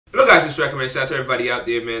Hello guys, it's Striker, man. Shout out to everybody out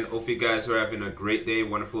there, man. Hope you guys are having a great day,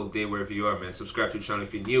 wonderful day wherever you are, man. Subscribe to the channel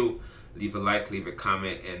if you're new. Leave a like, leave a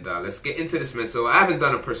comment, and let's get into this, man. So I haven't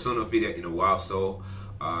done a Persona video in a while, so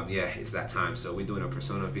yeah, it's that time. So we're doing a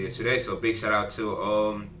Persona video today. So big shout out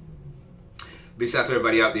to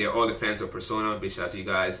everybody out there, all the fans of Persona. Big shout out to you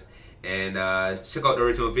guys. And check out the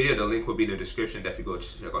original video. The link will be in the description. Definitely go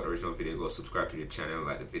check out the original video. Go subscribe to the channel,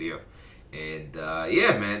 like the video. And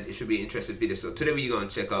yeah, man, it should be an interesting video. So today we're going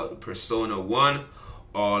to check out the Persona 1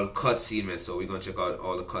 all cutscene, man. So we're going to check out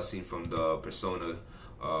all the cutscene from the Persona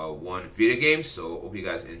 1 video game. So hope you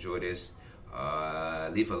guys enjoy this.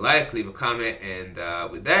 Leave a like, leave a comment, and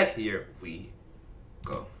with that, here we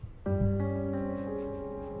go.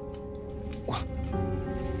 What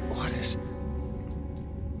is...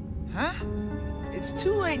 Huh? It's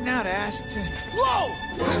too late now to ask to... Whoa!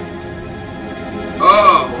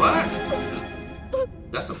 Oh, what?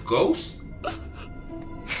 That's a ghost? Help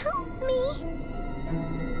me.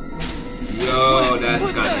 Yo,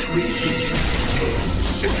 that's kind of creepy.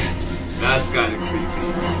 That's kind of creepy.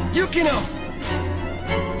 Yukino!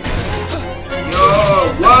 Yo,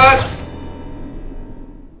 what?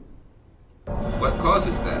 What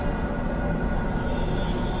causes that?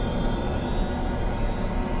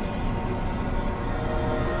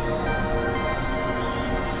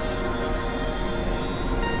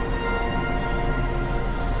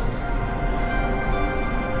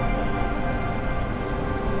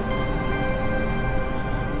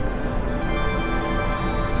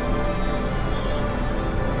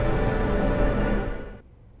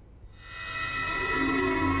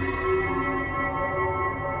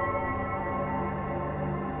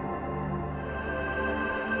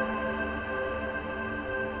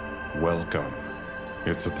 Welcome.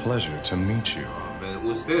 It's a pleasure to meet you. Oh man,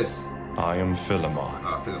 who's this? I am Philemon.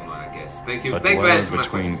 Oh, Philemon, I guess. Thank you. A Thanks for dweller answering my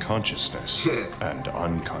between question. consciousness and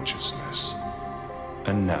unconsciousness.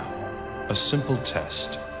 And now, a simple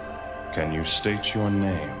test. Can you state your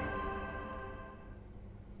name?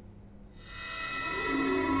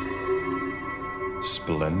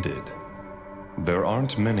 Splendid. There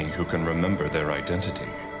aren't many who can remember their identity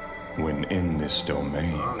when in this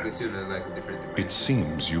domain. Oh, I guess you're in like a different dimension. It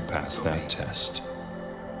seems you passed that test.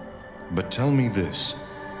 But tell me this,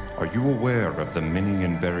 are you aware of the many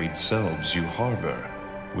and varied selves you harbor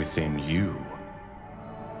within you?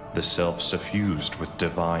 The self suffused with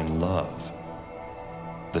divine love.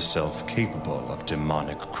 The self capable of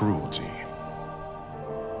demonic cruelty.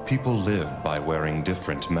 People live by wearing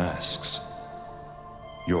different masks.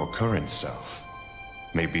 Your current self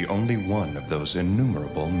may be only one of those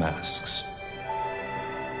innumerable masks.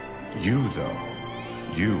 You, though,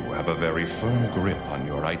 you have a very firm grip on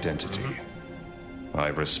your identity. I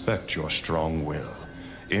respect your strong will.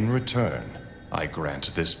 In return, I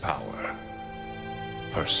grant this power.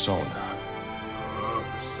 Persona. Oh,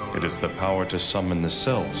 Persona. It is the power to summon the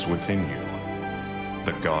selves within you,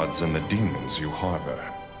 the gods and the demons you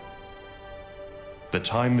harbor. The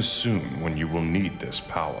time is soon when you will need this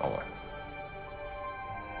power.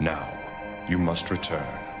 Now, you must return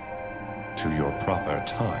to your proper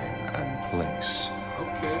time and place.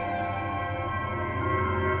 Okay.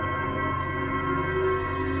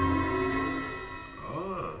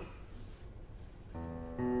 Oh.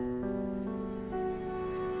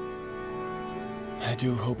 I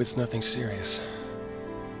do hope it's nothing serious.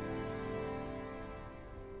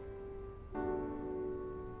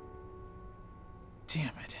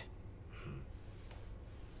 Damn it.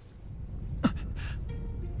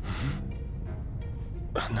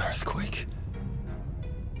 An earthquake?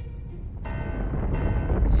 Yo,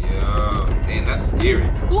 dang, that's scary.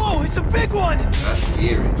 Whoa, it's a big one! That's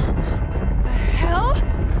scary. The hell?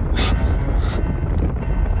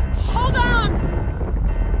 Hold on!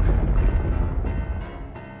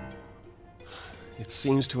 It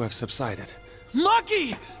seems to have subsided.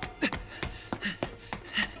 Maki!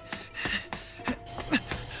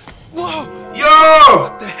 Whoa! Yo!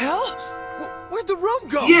 What the hell? Where'd the room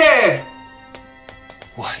go? Yeah!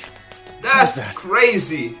 What? That's that?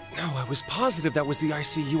 crazy. No, I was positive that was the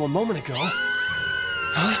ICU a moment ago.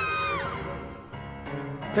 Huh?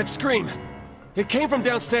 That scream! It came from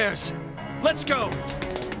downstairs! Let's go!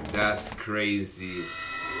 That's crazy.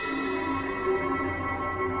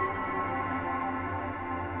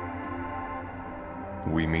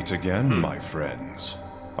 We meet again, my friends.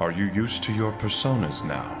 Are you used to your personas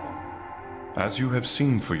now? As you have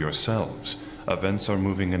seen for yourselves, events are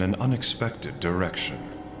moving in an unexpected direction.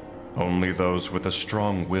 Only those with a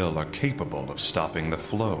strong will are capable of stopping the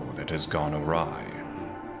flow that has gone awry.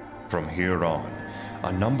 From here on,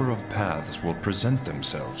 a number of paths will present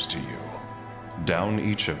themselves to you. Down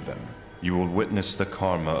each of them, You will witness the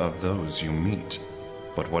karma of those you meet.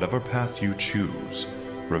 But whatever path you choose,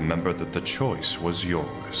 remember that the choice was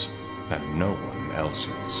yours, and no one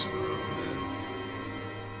else's.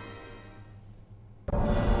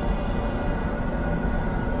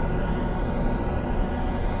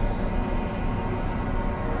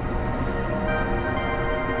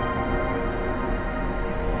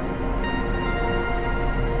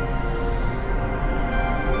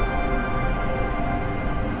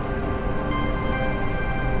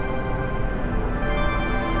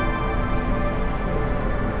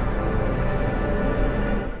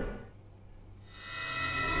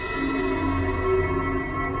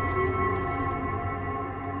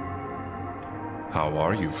 How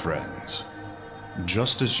are you, friends?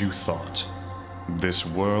 Just as you thought, this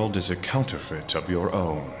world is a counterfeit of your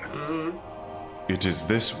own. It is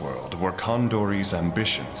this world where Condori's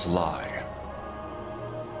ambitions lie.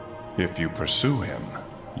 If you pursue him,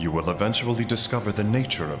 you will eventually discover the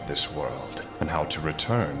nature of this world and how to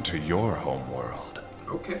return to your home world.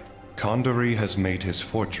 Okay. Condori has made his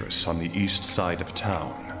fortress on the east side of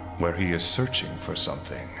town, where he is searching for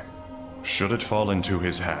something. Should it fall into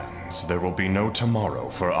his hands, there will be no tomorrow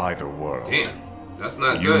for either world. Damn, that's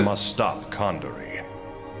not You good. must stop Condori.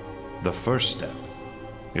 The first step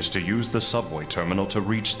is to use the subway terminal to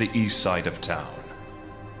reach the east side of town.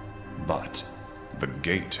 But the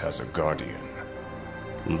gate has a guardian.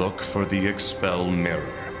 Look for the expel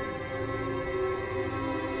mirror.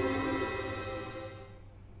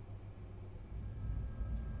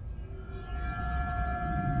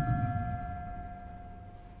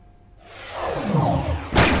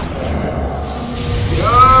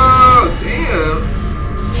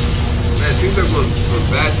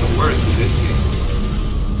 Bad to worse in this game.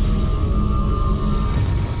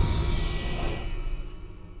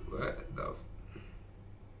 What the?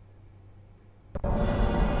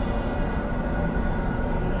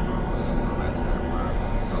 Listen, go back to that word.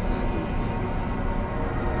 Talk to that dude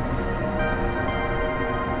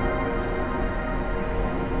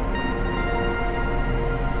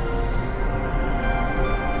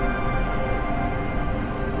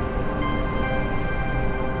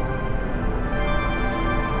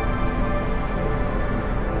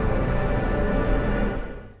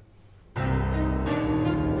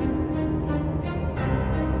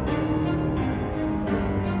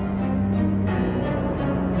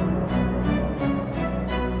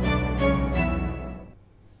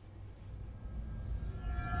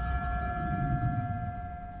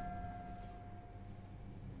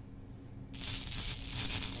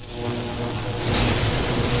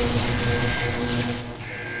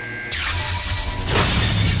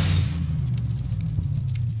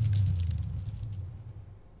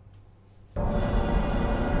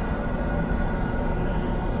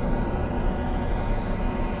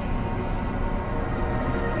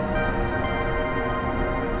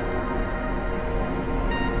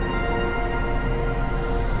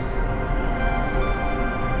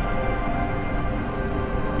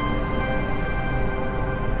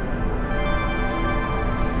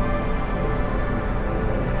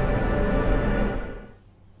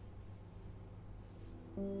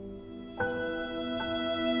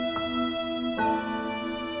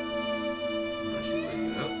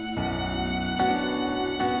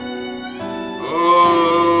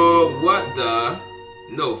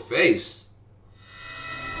no face.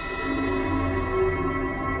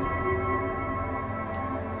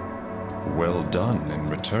 Well done in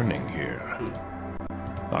returning here.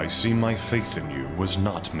 I see my faith in you was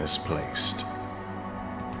not misplaced.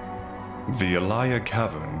 The Elia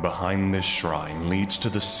Cavern behind this shrine leads to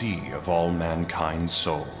the sea of all mankind's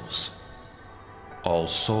souls. All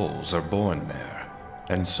souls are born there,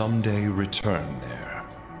 and someday return there.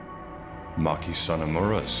 Maki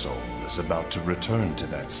Sanamura's soul is about to return to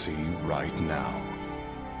that sea right now.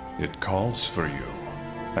 It calls for you,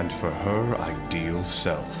 and for her ideal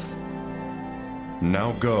self.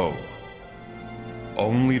 Now go.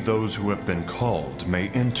 Only those who have been called may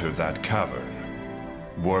enter that cavern.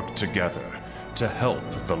 Work together to help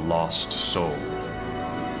the lost soul.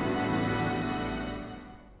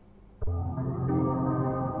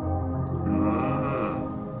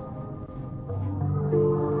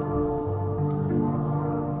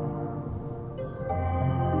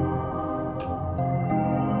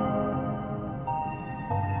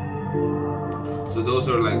 So those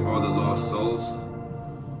are like all the lost souls.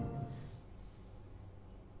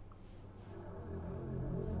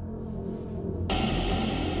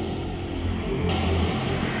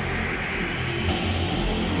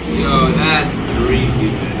 Yo, that's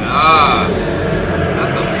creepy, man. Ah,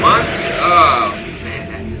 that's a monster. Oh, man,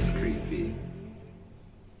 that is creepy.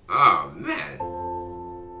 Oh,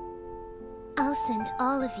 I'll send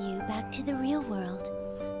all of you back to the real world.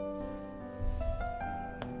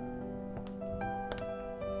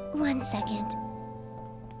 One second.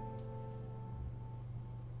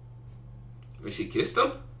 Wait, she kissed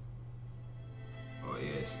him? Oh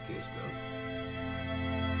yeah, she kissed him.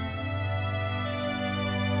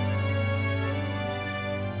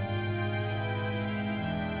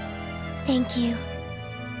 Thank you.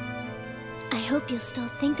 I hope you'll still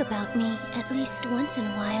think about me at least once in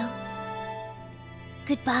a while.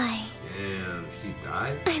 Goodbye. Damn, she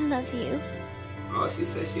died? I love you. Oh, she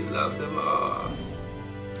said she loved him. Oh,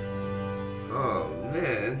 oh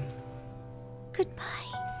man. Goodbye.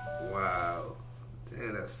 Wow.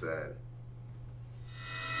 Damn, that's sad.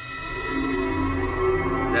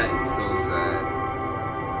 That is so sad.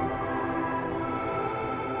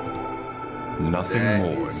 Nothing That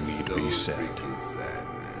more is need so be said. freaking sad,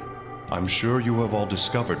 man. I'm sure you have all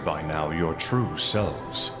discovered by now your true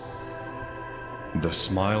selves. The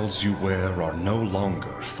smiles you wear are no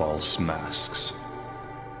longer false masks.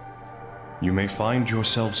 You may find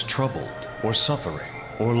yourselves troubled or suffering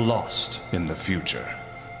or lost in the future,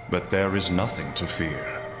 but there is nothing to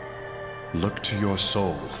fear. Look to your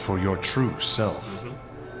soul for your true self.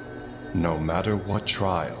 No matter what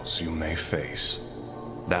trials you may face,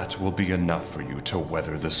 that will be enough for you to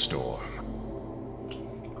weather the storm.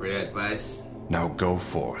 Great advice. Now go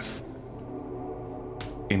forth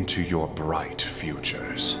into your bright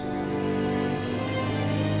futures.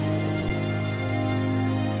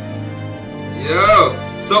 Yo!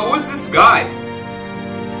 So who's this guy?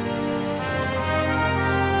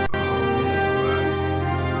 Oh man, wow,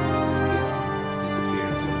 I guess he's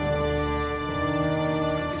disappearing too.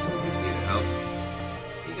 I guess he just needed help.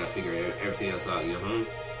 You gotta figure everything else out, you know?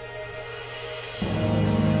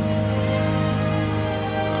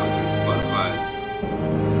 Turn to butterflies.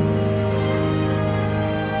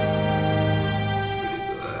 That's pretty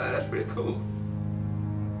good. That's pretty cool.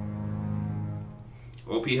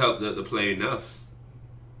 Hope he helped the player enough.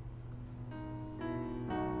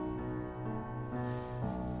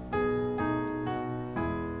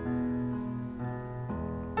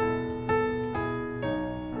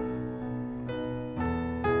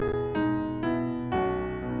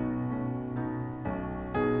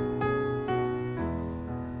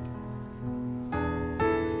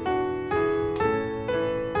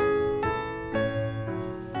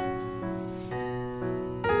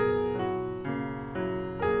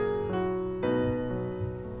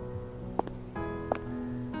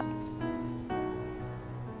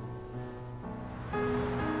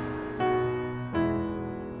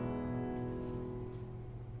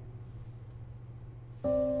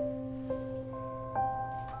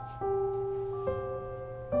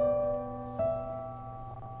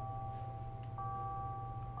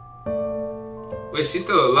 Wait, she's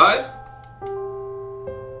still alive?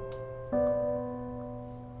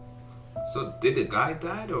 So did the guy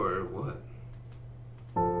die or what?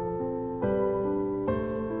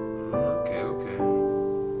 Okay, okay.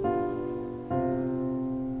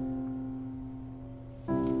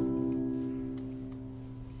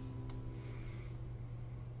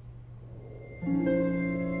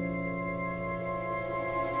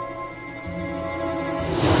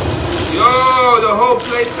 Yo, the whole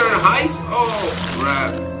place turned heist? Oh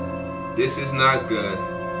crap. This is not good.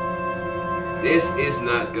 This is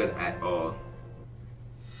not good at all.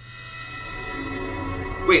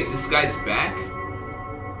 Wait, this guy's back?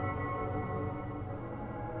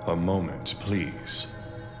 A moment, please.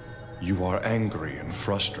 You are angry and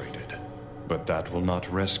frustrated, but that will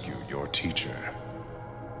not rescue your teacher.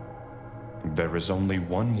 There is only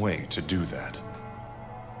one way to do that.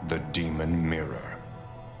 The Demon Mirror.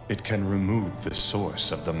 It can remove the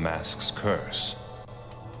source of the mask's curse.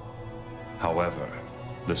 However,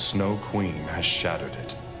 the Snow Queen has shattered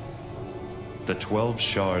it. The 12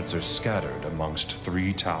 shards are scattered amongst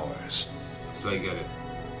 3 towers. So I get it.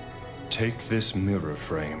 Take this mirror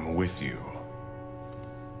frame with you.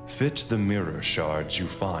 Fit the mirror shards you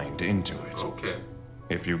find into it. Okay.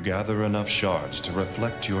 If you gather enough shards to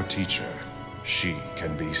reflect your teacher, she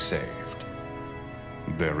can be saved.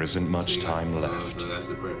 There isn't much time left. So that's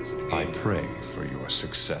the purpose of the game. I pray for your Find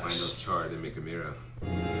success. those shards and make a mirror.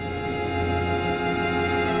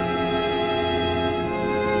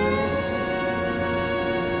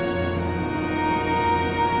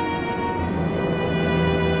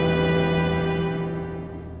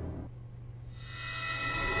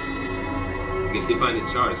 Guess you find the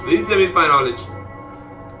shards. Please let me find all the shards.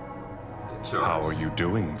 How are you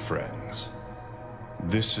doing, friends?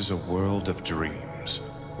 This is a world of dreams,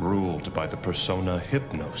 ruled by the persona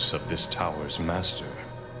Hypnos of this tower's master.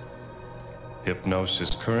 Hypnos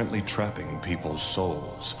is currently trapping people's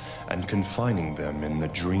souls and confining them in the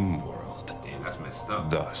dream world. Damn, that's messed up.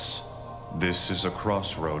 Thus, this is a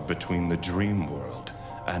crossroad between the dream world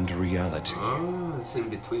and reality. Oh, it's in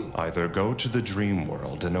between. Either go to the dream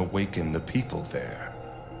world and awaken the people there,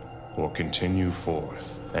 or continue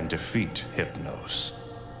forth and defeat Hypnos.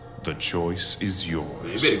 The choice is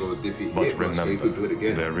yours. You better go defeat But Hypnos so you remember, could do it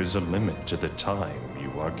again. there is a limit to the time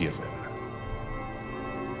you are given.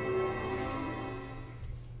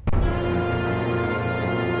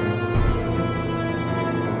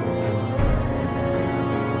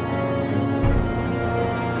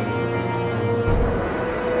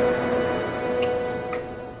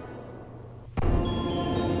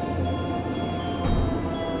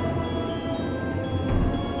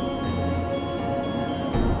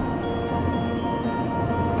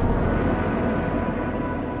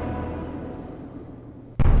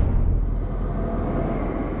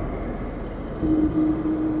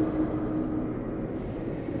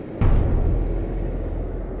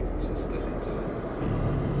 Just step into it.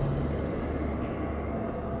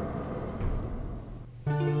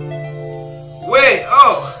 Wait,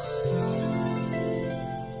 oh!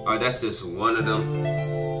 Oh, that's just one of them.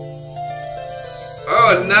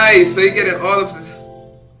 Oh, nice! So you get it all of the...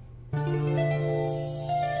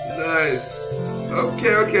 Nice.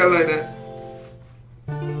 Okay, okay, I like that.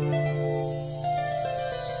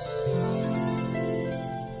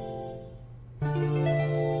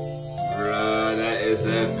 Bro, that is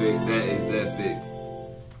epic. That is epic.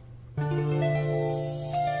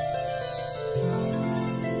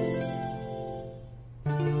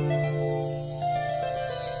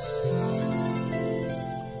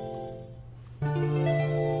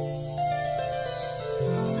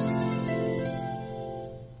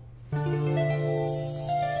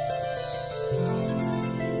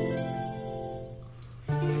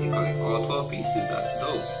 You collect all 12 pieces. That's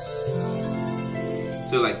dope.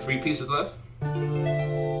 Still like 3 pieces left.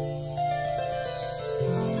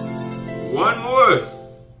 One more.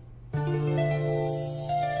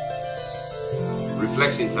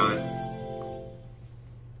 Reflection time.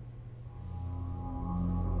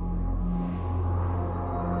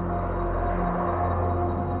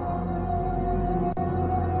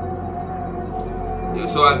 Yeah,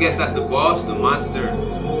 so I guess that's the boss, the monster.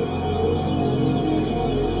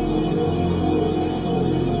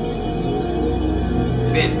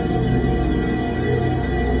 Finn.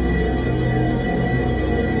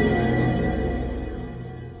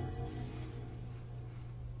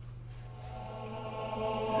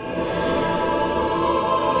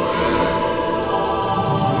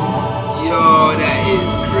 Yo, that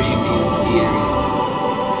is creepy and scary.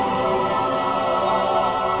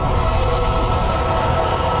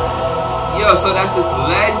 Yo, so that's his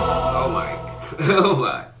legs? Oh my. Oh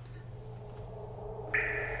my.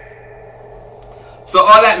 So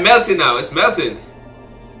all that melting now, it's melting.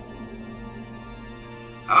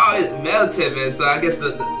 Oh, it's melted, man. So I guess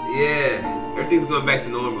yeah, everything's going back to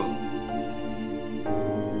normal.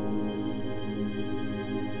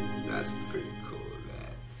 That's pretty cool,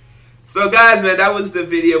 man. So guys, man, that was the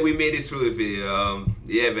video. We made it through the video.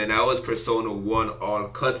 Yeah, man, that was Persona 1 all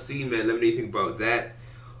cutscene, man. Let me know what you think about that.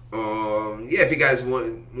 Yeah, if you guys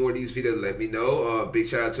want more of these videos, let me know. Big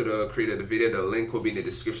shout out to the creator of the video. The link will be in the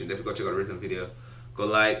description. Definitely go check out the original video. Go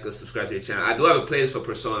like, go subscribe to the channel. I do have a playlist for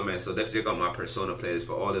Persona, man, so definitely check out my Persona playlist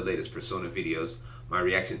for all the latest Persona videos. My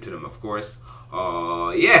reaction to them, of course.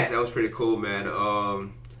 Yeah, that was pretty cool, man.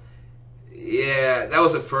 Yeah, that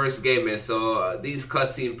was the first game, man. So these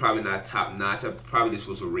cutscenes probably not top notch. Probably this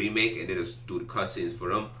was a remake, and they just do the cutscenes for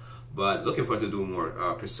them. But looking forward to do more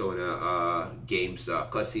Persona games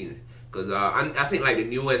cutscene, because I think like the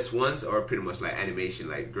newest ones are pretty much like animation,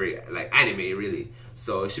 like great, like anime really.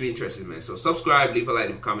 So it should be interesting, man. So subscribe, leave a like,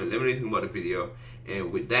 leave a comment, let me know anything about the video.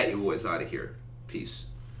 And with that, your boy is out of here. Peace.